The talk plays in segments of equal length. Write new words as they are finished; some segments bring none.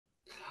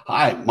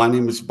Hi, my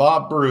name is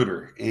Bob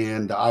Bruder,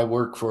 and I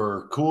work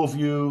for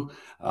CoolVu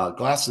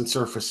Glass and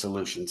Surface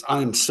Solutions.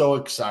 I am so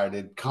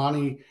excited.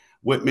 Connie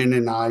Whitman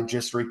and I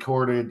just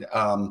recorded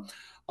on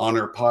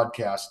her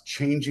podcast,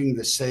 Changing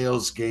the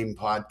Sales Game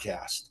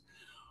podcast.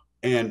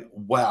 And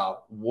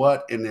wow,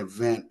 what an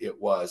event it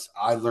was.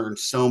 I learned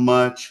so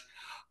much.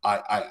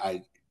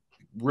 I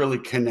really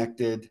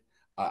connected.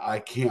 I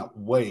can't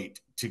wait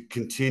to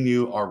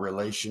continue our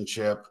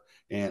relationship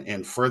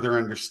and further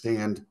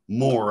understand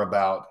more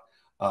about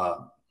uh,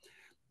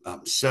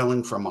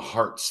 selling from a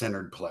heart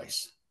centered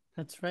place.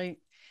 That's right.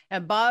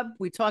 And Bob,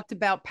 we talked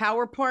about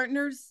power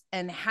partners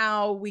and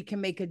how we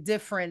can make a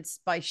difference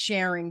by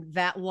sharing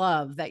that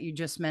love that you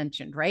just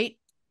mentioned, right?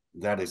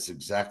 That is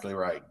exactly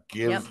right.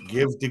 Yep.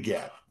 Give to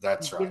get.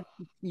 That's right.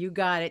 You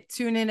got it.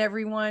 Tune in,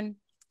 everyone.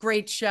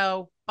 Great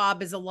show.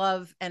 Bob is a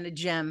love and a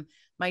gem.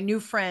 My new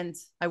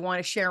friends, I want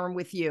to share them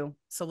with you.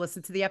 So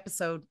listen to the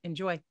episode.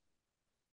 Enjoy.